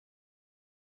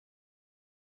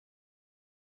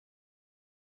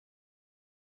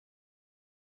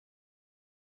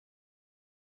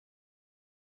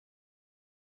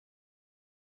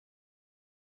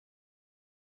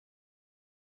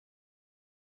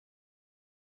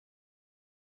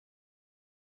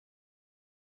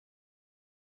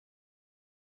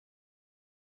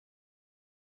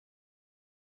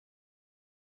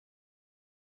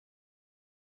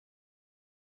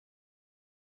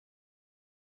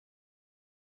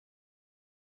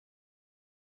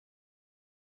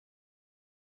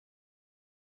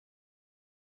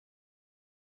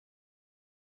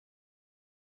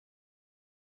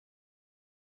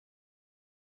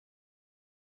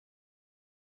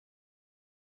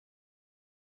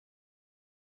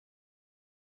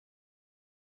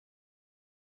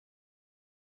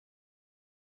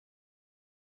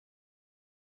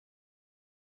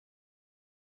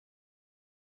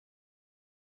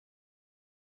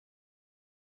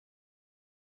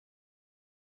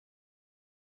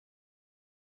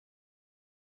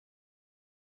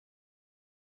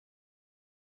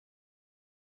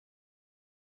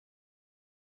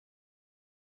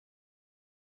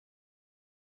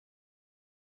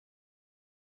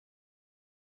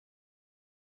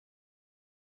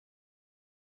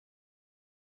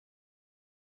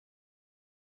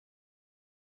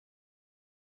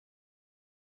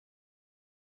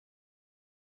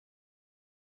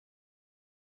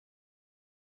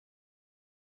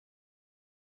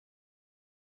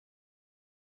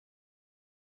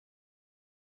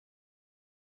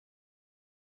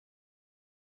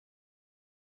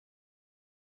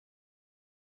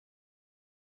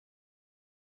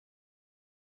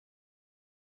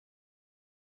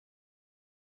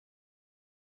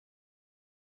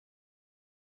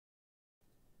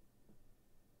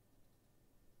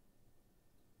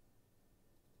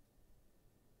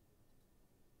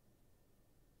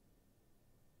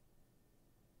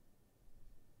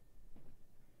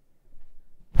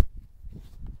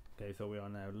Okay, so we are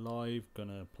now live,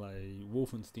 gonna play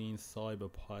Wolfenstein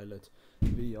Cyberpilot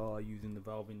VR using the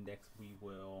Valve Index. We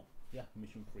will,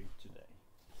 mission free today.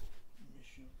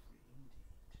 Mission free indeed.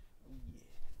 Oh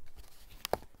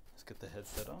yeah. Let's get the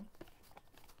headset on.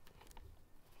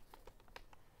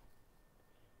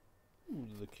 Ooh,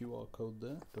 there's a QR code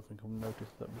there. Don't think I've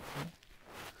noticed that before.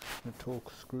 The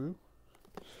torque screw.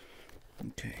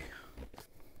 Okay.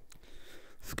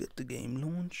 Let's get the game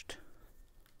launched.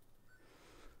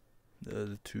 There are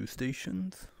the two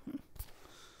stations.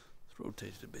 It's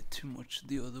rotated a bit too much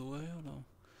the other way, although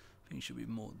I think it should be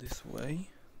more this way.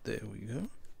 There we go.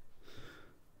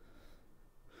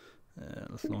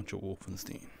 Let's launch a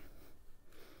Wolfenstein.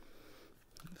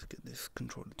 Let's get this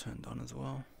controller turned on as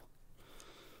well.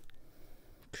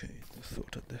 Okay, let's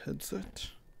sort out the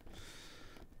headset.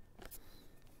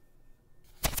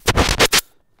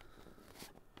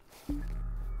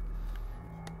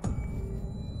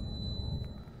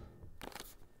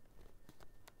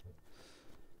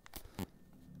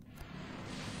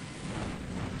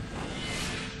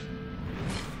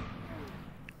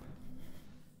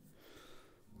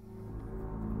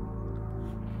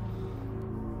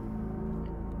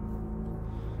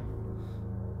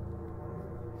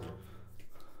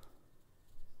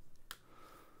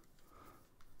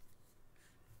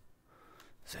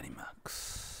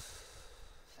 Zenimax.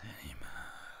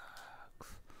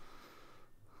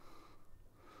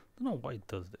 Don't know why it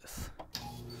does this.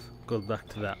 Goes back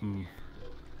to that. Can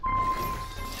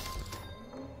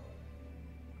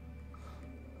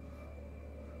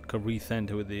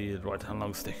recenter with the right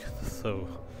analog stick. That's so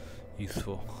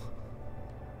useful.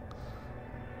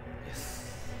 Yes.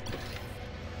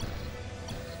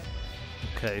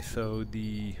 Okay, so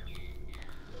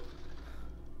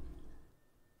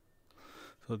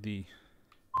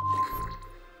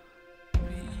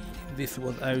this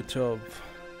was out of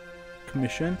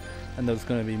commission, and there's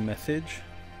going to be message.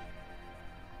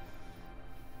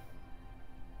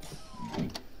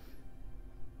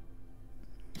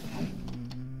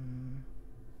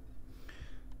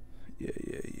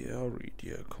 Yeah, I'll read.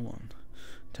 Yeah, come on.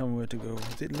 Tell me where to go.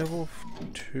 Is it level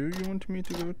 2 you wanted me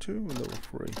to go to, or level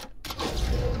 3?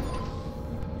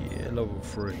 Yeah, level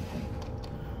 3.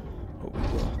 What we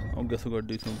got? I guess we got to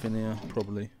do something here.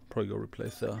 Probably go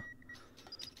replace that.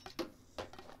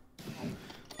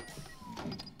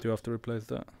 Do I have to replace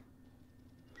that?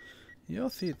 Yeah, I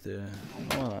see it there.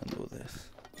 I'll handle this.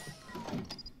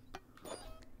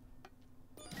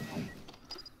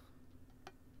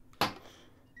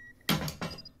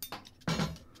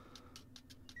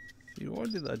 See, why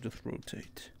did I just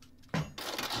rotate?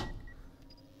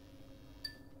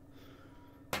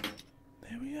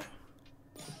 There we go.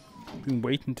 Been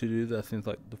waiting to do that since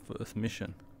like the first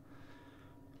mission.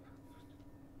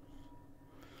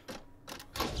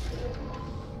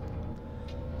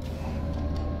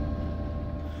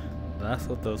 That's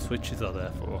what those switches are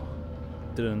there for.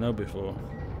 Didn't know before.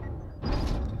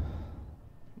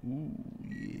 Ooh,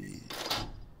 yeah.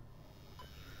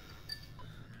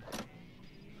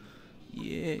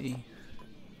 Yay.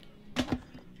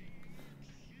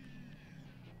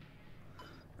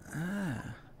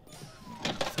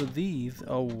 So these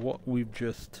are what we've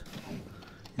just,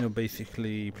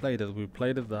 basically played as. We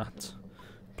played as that,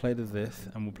 played as this,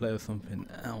 and we'll play as something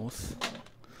else.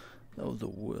 That was the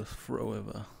worst throw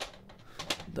ever.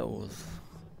 That was.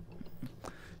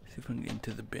 See if I can get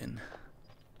into the bin.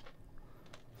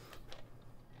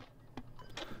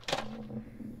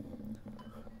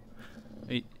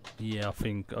 Yeah, I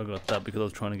think I got that because I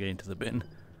was trying to get into the bin.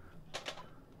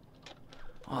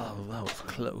 Oh, that was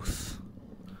close.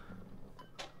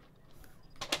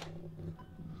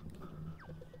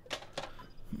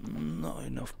 Not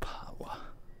enough power.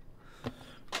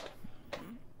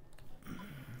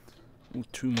 Ooh,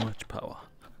 too much power.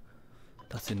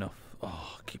 That's enough.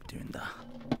 Oh, keep doing that.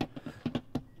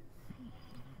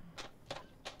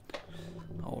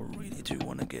 I really do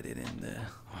want to get it in there.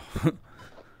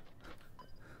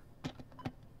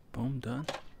 Boom, done.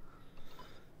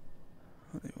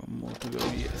 I think one more to go.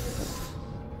 Yes.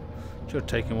 Should have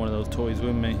taken one of those toys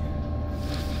with me.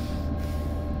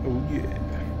 Oh yeah.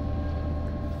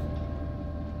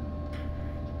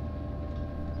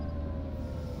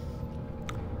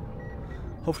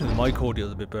 Hopefully the mic audio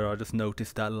is a bit better. I just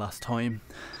noticed that last time.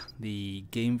 The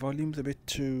game volume's a bit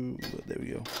too... there we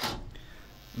go.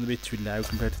 A bit too loud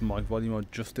compared to the mic volume. I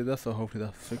just did that, so hopefully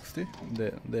that fixed it.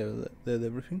 There's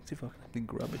everything. See if I can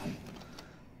grab it.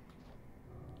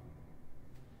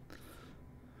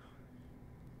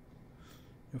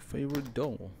 Your favorite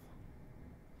doll? What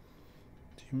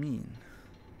do you mean?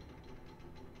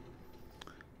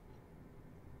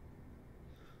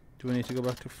 Do we need to go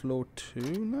back to floor 2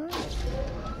 now?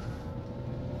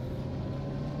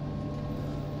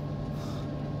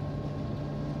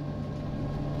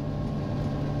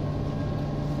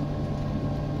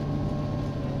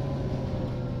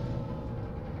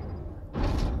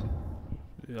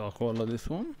 Yeah, I quite like this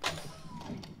one.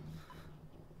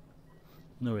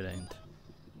 No, it ain't.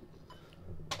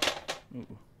 Ooh.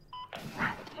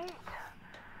 Shit.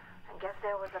 I guess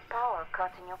there was a power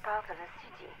cut in your path to the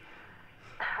city.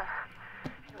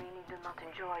 You really do not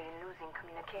enjoy losing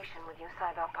communication with your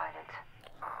Cyberpilot.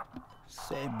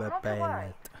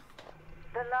 Cyberpilot.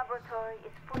 The laboratory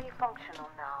is fully functional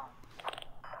now.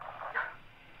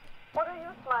 What are you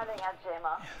smiling at,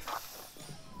 Gemma?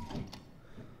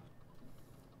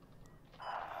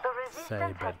 The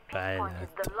resistance has pinpointed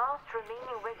the last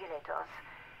remaining regulators.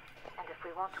 And if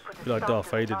we want to put a like stop Darth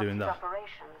to the Vader doing Nazis' that.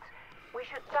 operations, we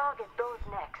should target those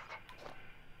next.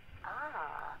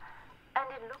 And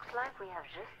it looks like we have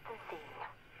just the thing.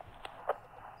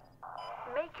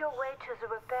 Make your way to the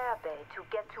repair bay to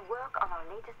get to work on our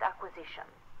latest acquisition.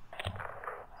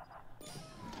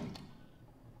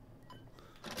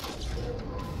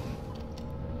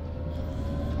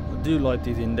 I do like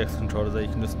these index controllers that you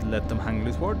can just let them hang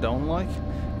loose. What I don't like,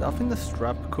 I think the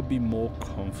strap could be more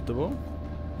comfortable,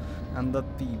 and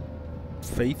that the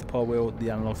face part where the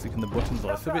analog stick and the buttons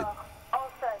are, it's a bit,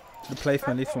 the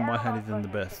placement, at least for my hand, isn't the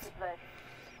best.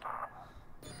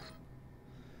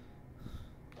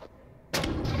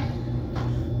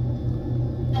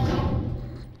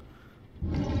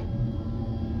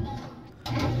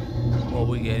 What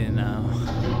we getting now?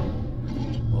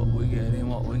 What we getting?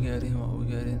 What we getting? What we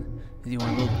getting? Is he one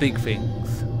of those big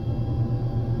things?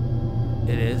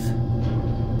 It is.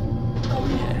 Oh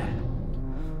yeah.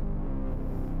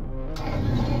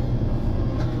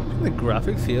 The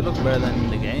graphics here look better than in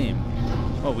the game.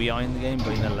 Well, we are in the game,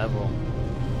 but in the level.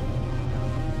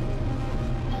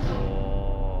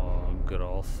 Oh,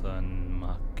 grossen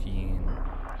Machine.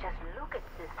 Just look at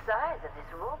the size of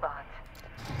this robot.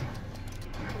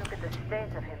 Look at the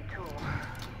state of him too.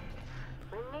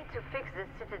 We need to fix this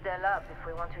Citadel up if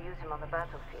we want to use him on the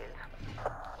battlefield.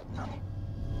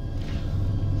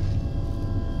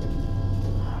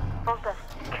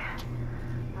 Fantastic.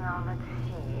 Now let's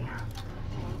see.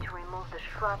 We need to remove the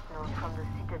shrapnel from the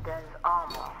Citadel's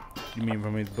armor. You mean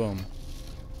from his bum?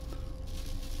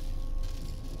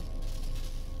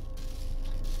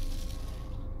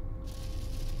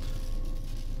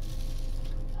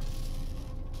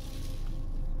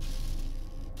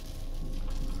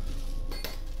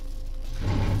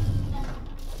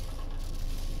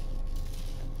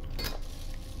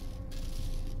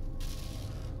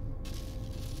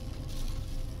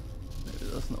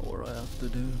 That's not what I have to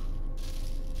do.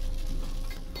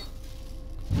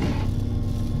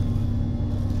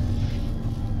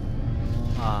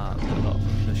 Ah,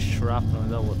 the shrapnel, is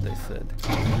that what they said?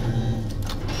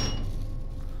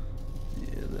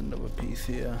 Yeah, there's another piece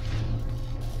here.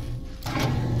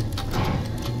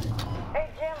 Hey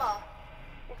Gemma,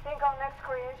 you think our next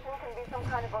creation can be some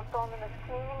kind of autonomous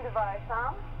cleaning device,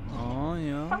 huh? Oh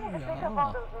yeah, Funny to think of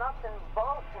all those nuts and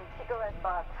bolts and cigarette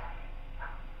butts.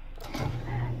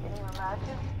 Can you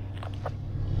imagine?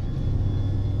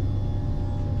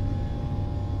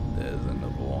 There's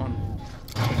another one.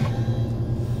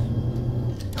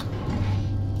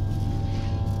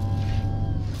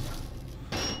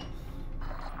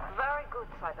 Very good,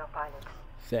 Cyberpilot.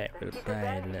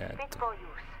 Cyberpilot. Fit for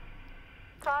use.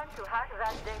 Time to hack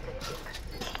that data chip.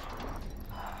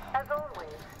 As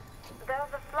always,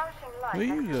 there's a flashing light Where are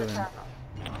you next to the going? panel.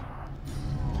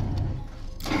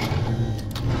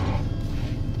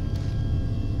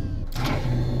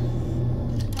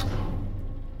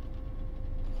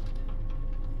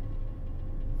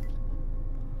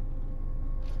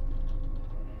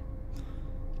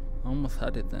 Almost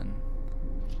had it then.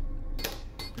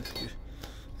 Let's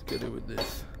get it with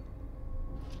this.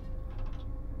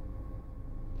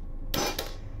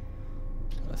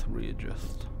 Let's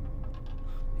readjust.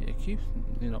 Yeah, keep,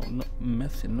 not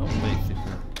messing up basically.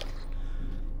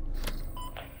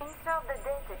 Insert the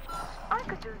data chip. I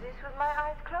could do this with my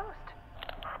eyes closed.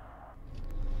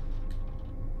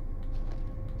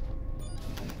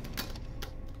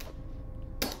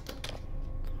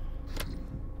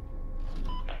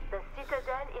 The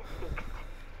Citadel is fixed.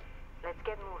 Let's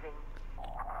get moving.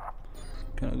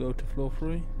 Can I go to floor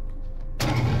 3?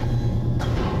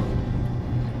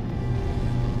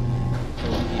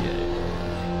 Oh yeah.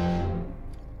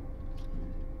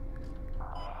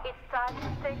 It's time to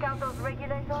take out those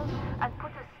regulators and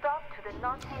put a stop to the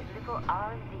Nazis' little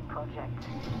R&D project.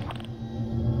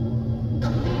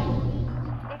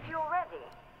 If you're ready,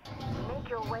 Make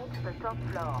your way to the top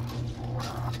floor.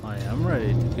 I am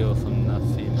ready to kill some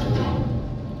Nazi men.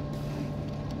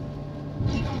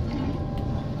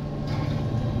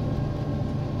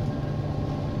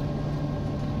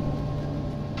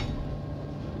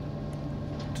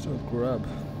 So grab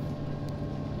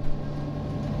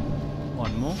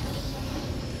one more.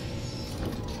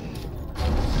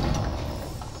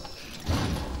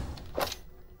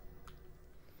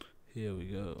 Here we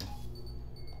go.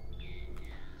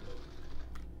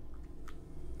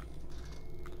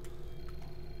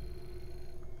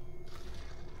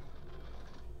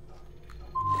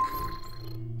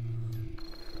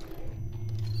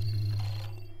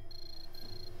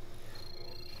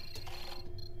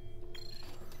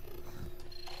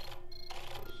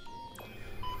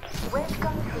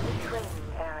 Welcome to the training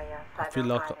area, I feel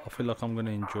like I'm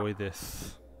gonna enjoy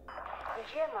this.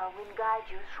 Gemma will guide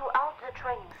you throughout the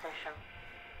training session.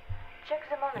 Check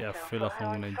the monitor. Yeah, I feel like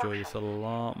I'm gonna enjoy this a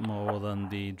lot more than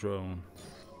the drone.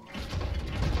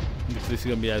 Because this is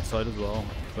gonna be outside as well.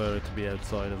 I prefer it to be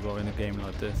outside as well in a game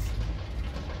like this.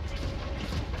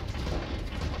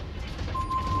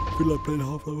 I feel like playing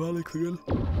Half-Life Alyx again.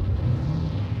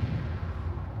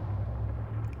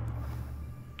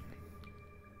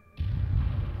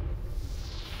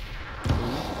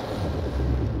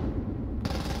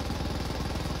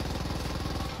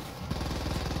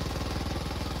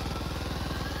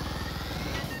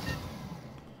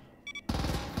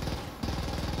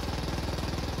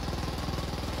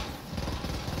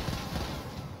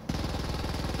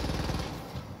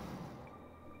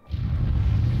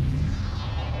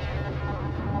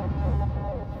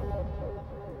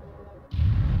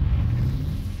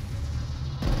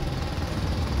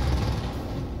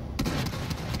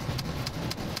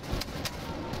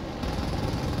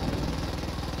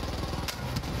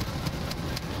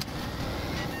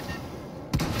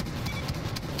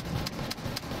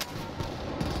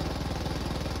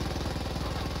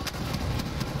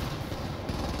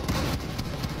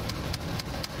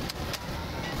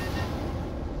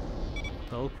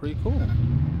 That was pretty cool.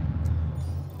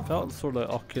 Felt sort of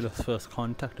Oculus First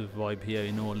Contact vibe here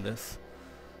in all this.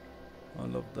 I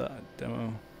love that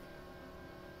demo.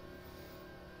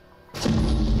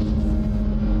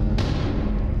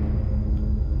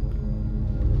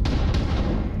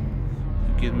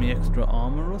 Give me extra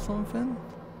armor or something?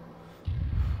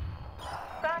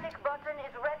 Panic button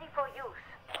is ready for use.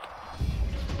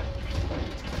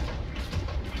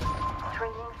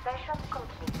 Training session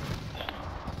complete.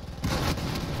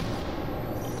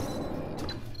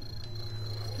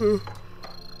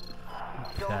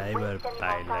 Cyberpilot.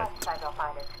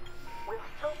 Cyberpilot. We're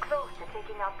so close to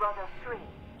taking out Brother 3.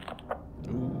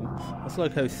 Ooh, that's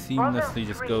like how seamlessly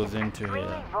just goes into here.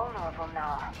 here. Vulnerable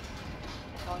now.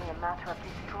 It's only a matter of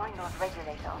destroying those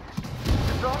regulators.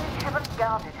 The zone is heavily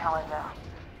guarded, however.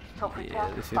 So prepare Yeah,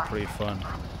 to this is fight. pretty fun.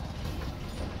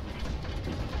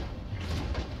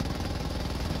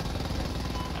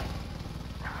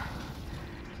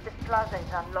 This plaza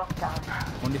is on lockdown.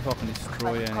 I wonder if I can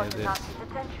destroy any of this.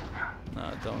 No, I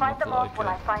don't Fight look them off like while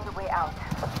I it. find a way out.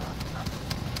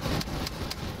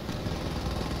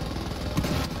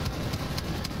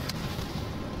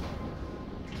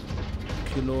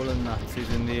 Kill all the Nazis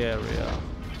in the area.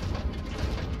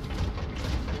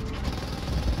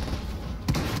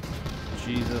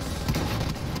 Jesus.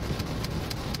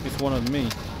 It's one of me.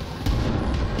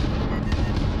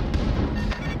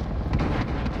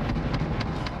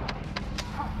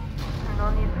 No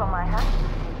need for my hand to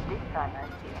see this time, I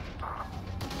see.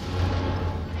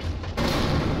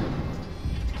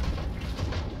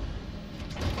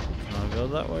 Can I go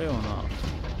that way or not?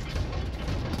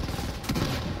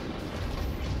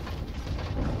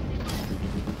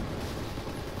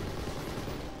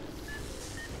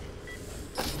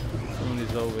 Someone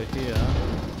is over here.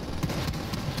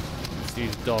 It's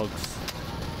these dogs.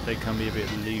 They can be a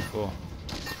bit lethal.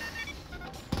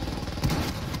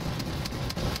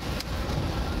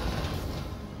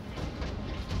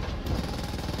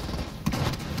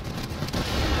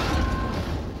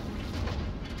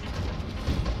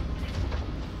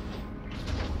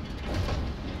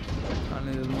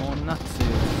 Apparently there's more Nazis.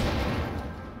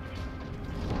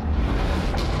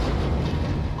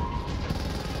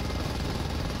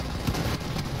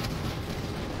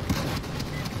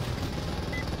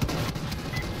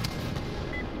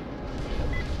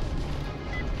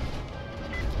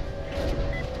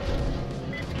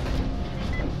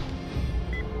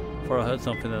 Before I heard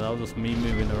something that was just me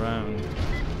moving around.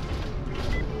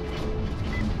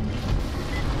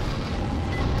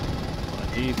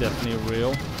 He's definitely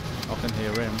real. I can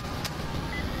hear him.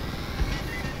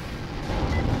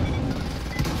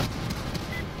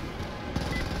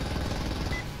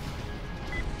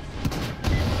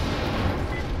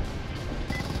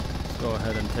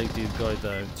 take these guys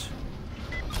out.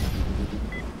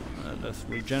 Let's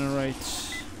regenerate.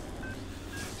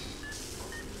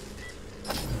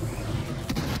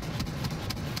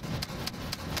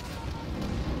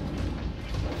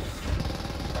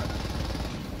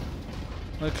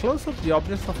 When close up, the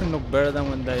objects often look better than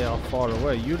when they are far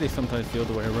away. Usually, sometimes the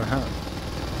other way around.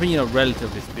 I mean, you know,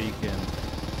 relatively speaking.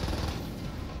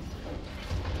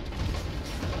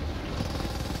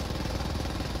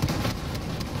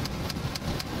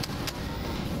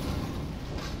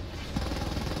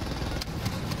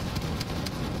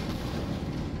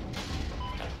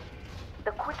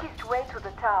 The quickest way to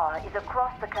the tower is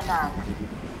across the canal.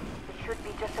 It should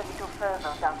be just a little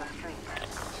further down the street.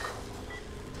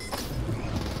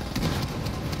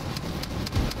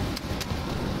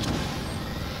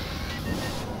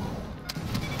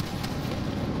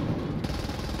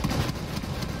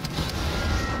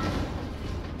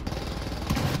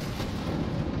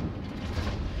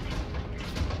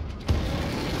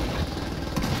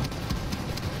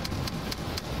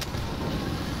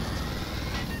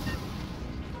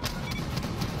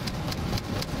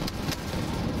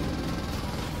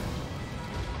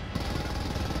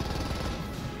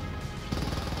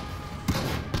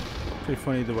 Pretty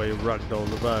funny the way you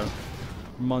ragdoll about.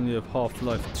 Remind me of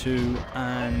Half-Life 2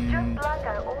 and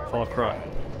Far Cry.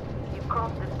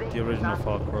 The original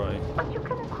Far Cry. But you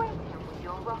can acquaint him with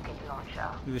your rocket launcher.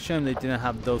 It's a shame they didn't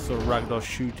have those sort of ragdoll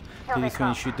shoot things when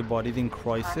you shoot the bodies in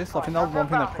Crisis. I think that was one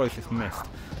thing that Crisis missed.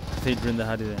 They didn't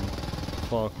have it in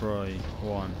Far Cry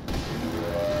 1.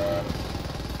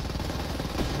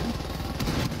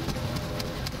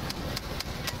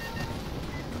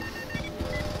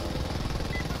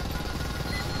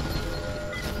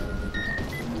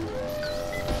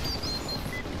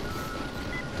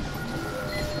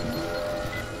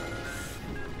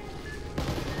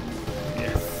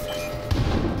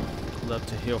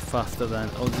 To heal faster than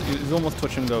it was almost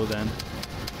touch and go then,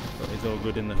 but it's all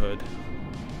good in the hood.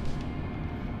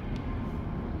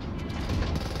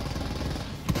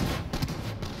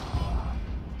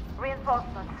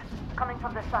 Reinforcements coming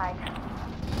from the side.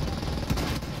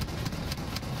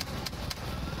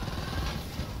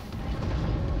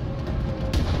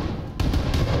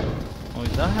 Oh,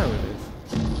 is that how it is?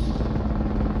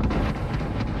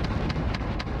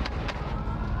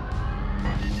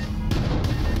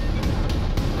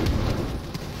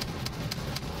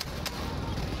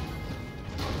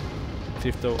 See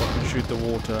if I can shoot the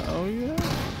water. Oh yeah.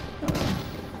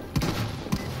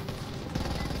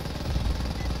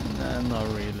 Nah, not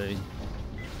really.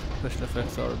 Special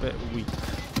effects are a bit weak.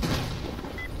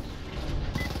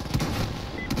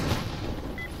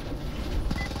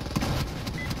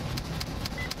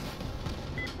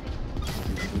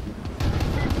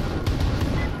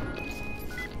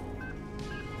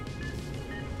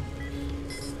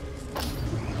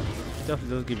 It definitely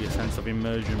does give you a sense of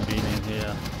immersion being in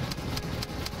here.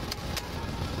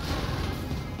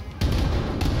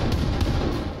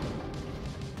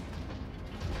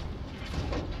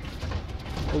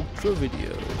 Ultra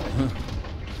video.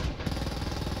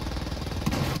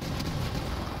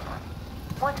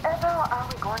 Whatever are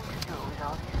we going to do with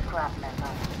all these scrap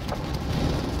metal?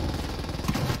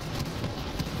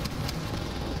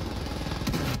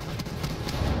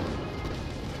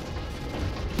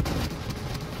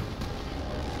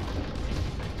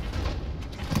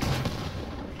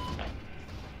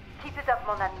 Keep it up,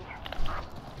 mon ami.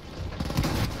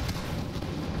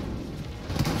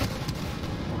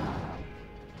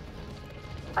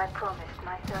 I promised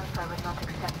myself I would not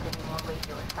accept any more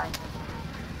radio assignments.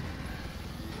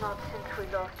 Not since we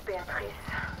lost Beatrice.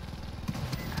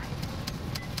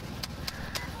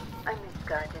 I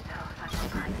misguided her, I'm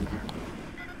afraid.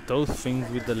 Those things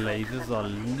with the lasers are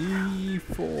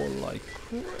lethal like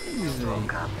crazy.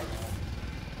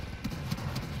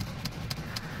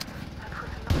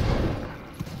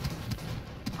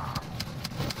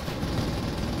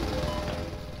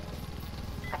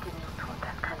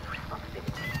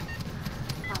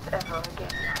 Ever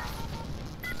again.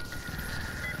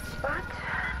 But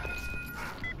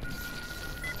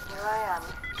here I am.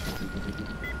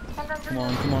 Come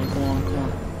on, come on, come on, come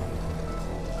on.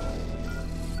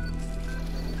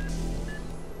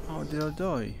 How did I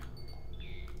die?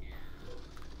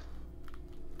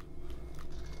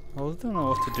 I don't know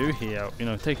what to do here. You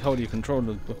know, take hold of your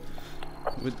controllers, but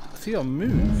see, I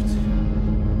moved.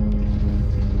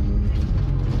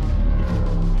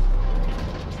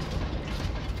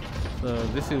 So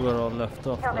this is where I left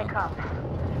off. Here they come.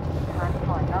 Time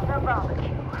for another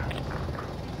barbecue.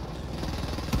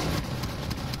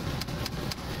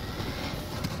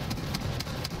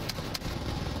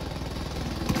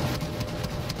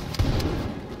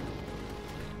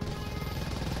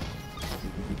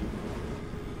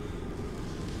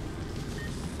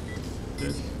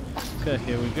 did. Okay,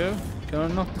 here we go. Can I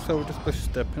knock this over just by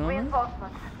stepping on it?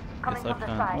 Reinforcements coming Yes, I from the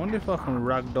can. I side. wonder if I can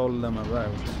ragdoll them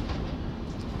about.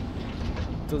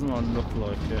 Does not look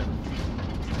like it.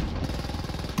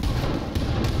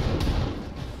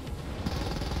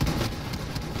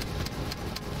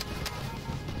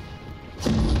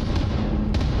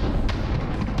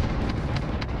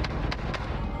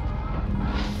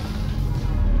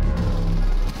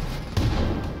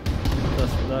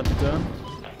 That's that done.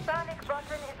 Panic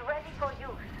button is ready for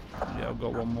use. Yeah, I've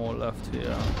got one more left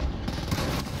here.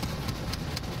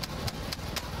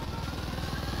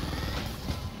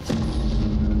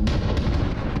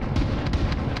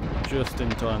 Just in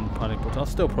time panic button. I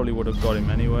still probably would have got him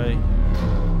anyway,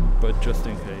 but just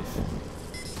in case.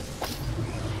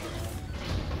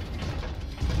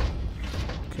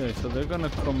 Okay, so they're gonna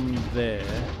come there.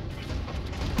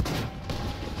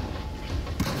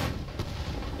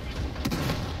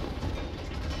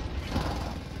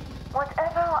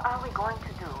 Whatever are we going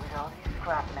to do with all this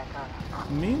scrap metal?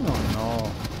 Me no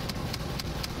know.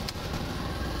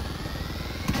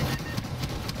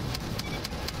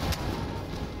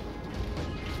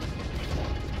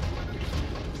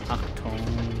 Achtung.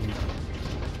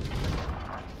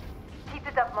 Keep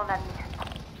it up, mon ami.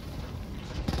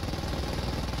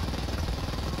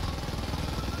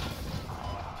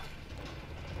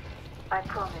 I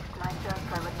promised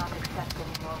myself I would not accept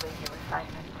any more radio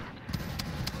assignments.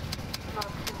 Not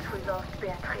since we lost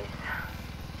Beatrice.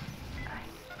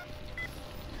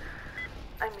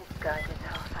 I misguided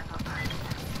her, I'm afraid.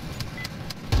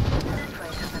 I'm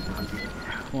afraid of the Nazis.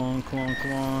 Come on, come on,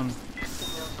 come on.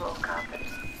 Signal broke up.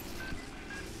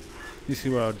 You see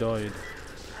where I died?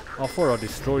 I thought I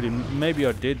destroyed him. Maybe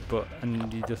I did, but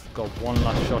and he just got one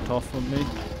last shot off of me.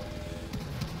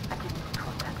 I didn't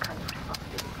want that kind of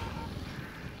responsibility.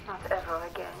 Not ever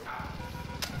again.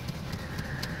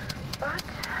 But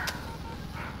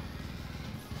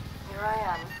here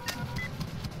I am.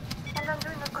 And I'm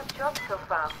doing a good job so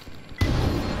far.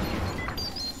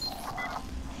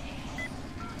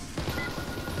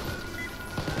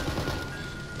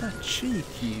 That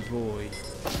cheeky boy.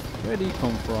 Where'd he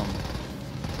come from?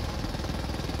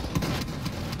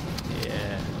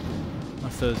 Yeah,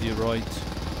 that serves you right.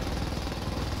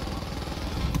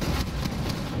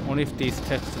 Only if these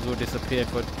textures will disappear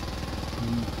if I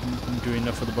do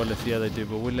enough for the bullets. Yeah, they do,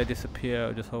 but will they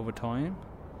disappear just over time?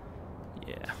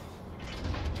 Yeah.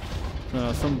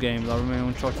 Some games, I remember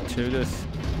Uncharted 2, the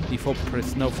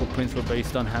footprints, no footprints were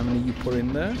based on how many you put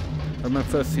in there. I remember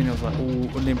first seeing it, I was like,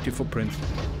 oh, unlimited footprints.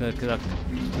 Because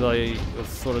I was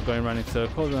sort of going around in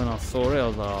circles, and I saw it, I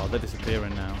was like, oh, they're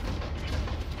disappearing now.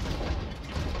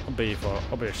 I bet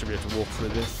I should be able to walk through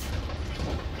this.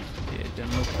 Yeah, it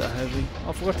didn't look that heavy.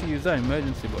 I forgot to use that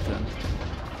emergency button.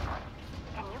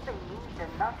 Can you believe the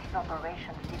Nazi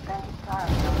operations depend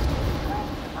entirely on these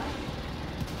strange devices?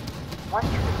 Once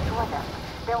you destroy them,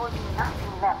 there will be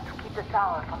nothing left to keep the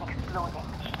tower from exploding.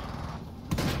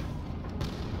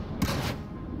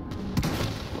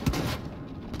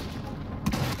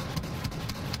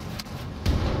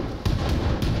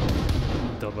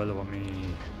 Double of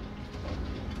me.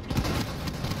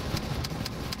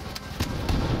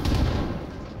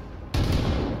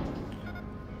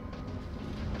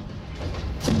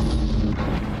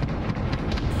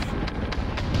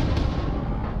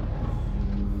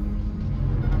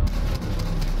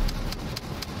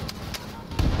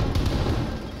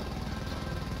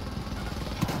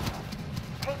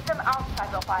 Take them out,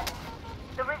 Cyberpilot.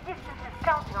 The resistance is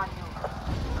counting on you.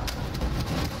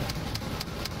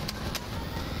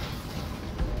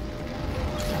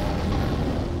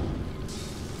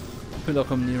 I feel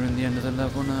like I'm nearing the end of the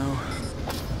level now.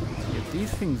 Yeah,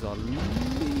 these things are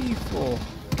lethal.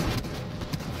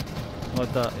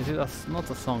 Like that. Is it not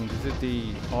a song? Is it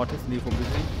the artist Lethal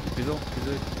Busy?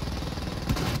 Busy?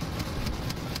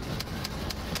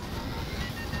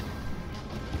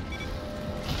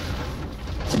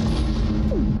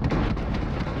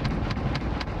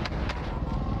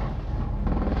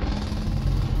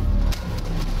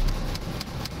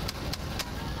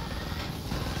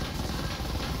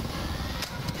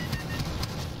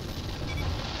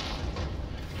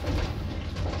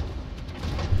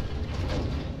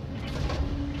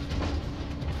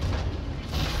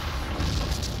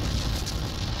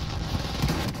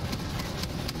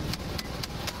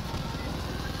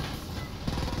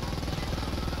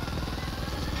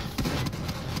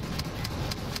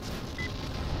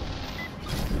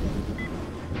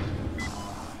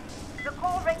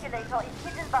 Is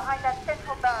hidden behind that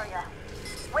central barrier.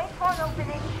 Wait for an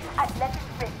opening and let it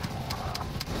rip.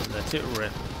 Let it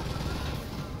rip.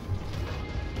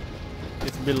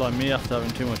 It's a bit like me after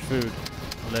having too much food.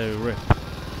 Let it rip.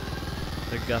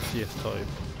 The gaseous type.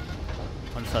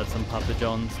 I just had some Papa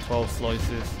John's, 12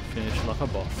 slices, finished like a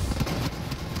boss.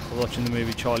 I was watching the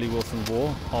movie Charlie Wilson's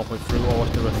War, halfway through. I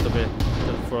watched the rest of it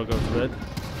before I go to bed.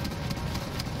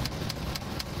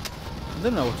 I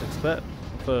didn't know what to expect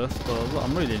first, but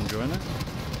I'm really enjoying it.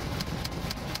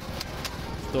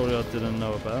 Story I didn't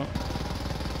know about.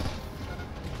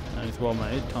 And it's well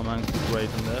made. Tom Hanks is great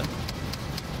in there.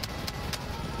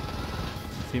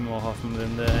 Seymour Hoffman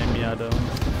in there, Amy Adams.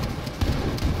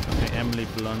 I think Emily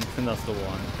Blunt, I think that's the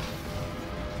one.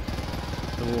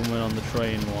 The woman on the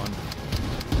train one.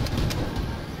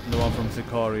 The one from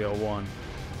Sicario 1.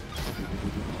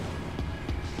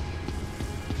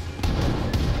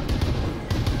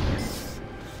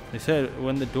 They said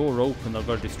when the door opened I've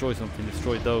got to destroy something.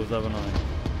 Destroyed those, haven't I?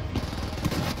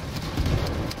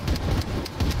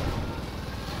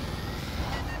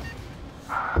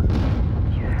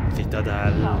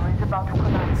 Citadel.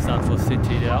 Stands for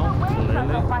Citadel,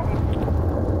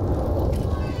 clearly.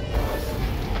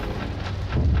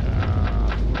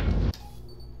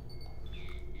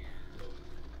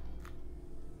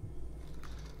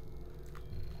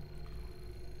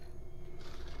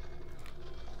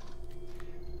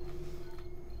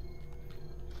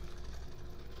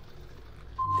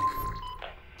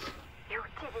 You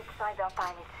did it,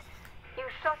 Cyberpilot. You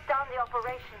shut down the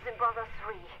operations in Brother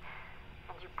 3.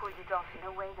 And you pulled it off in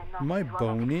a way that not Am I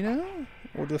bony now?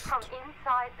 Or just... From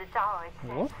inside the tower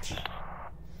itself. What?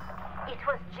 It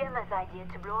was Gemma's idea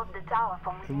to blow up the tower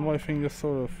from Is within. my finger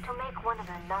sort of... To make one of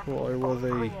her Nazi Well, I was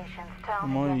creations turn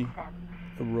Am I against them.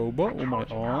 a robot? Or my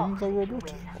arms a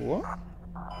robot? What?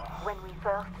 When we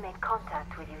first made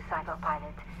contact with you,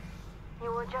 Cyberpilot,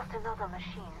 you were just another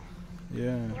machine.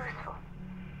 Yeah. Useful,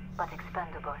 but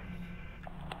expendable.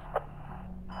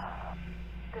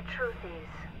 The truth is,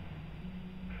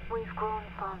 we've grown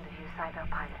fond of you,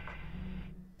 Cyberpilot.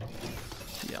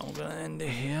 Yeah, I'm gonna end it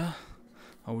here.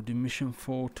 I will do mission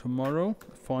 4 tomorrow.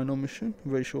 Final mission.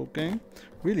 Very short game.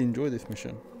 Really enjoy this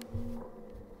mission.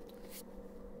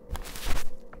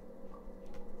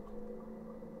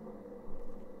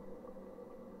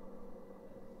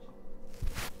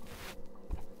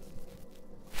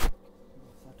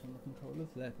 Saturn controllers.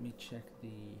 Let me check the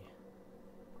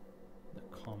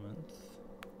comments.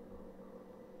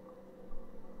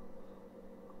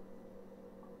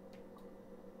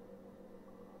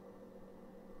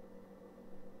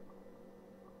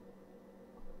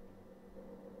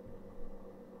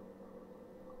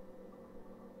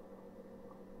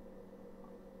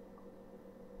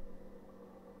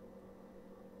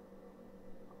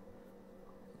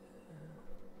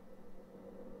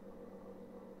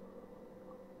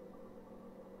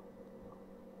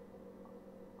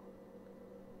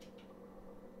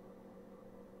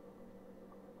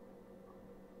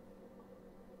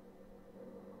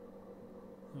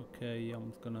 Okay, I'm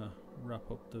just gonna wrap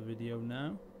up the video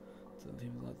now. Doesn't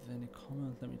seem like there's any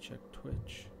comments. Let me check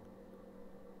Twitch.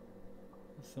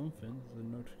 There's something, there's a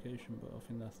notification, but I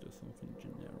think that's just something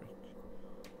generic.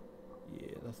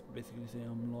 Yeah, that's basically saying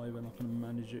I'm live and I can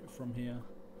manage it from here.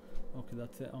 Okay,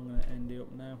 that's it. I'm gonna end it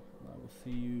up now. I will see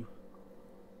you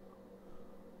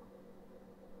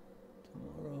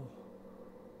tomorrow.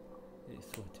 It's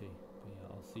sweaty, but yeah,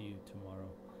 I'll see you tomorrow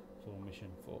for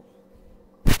mission 4.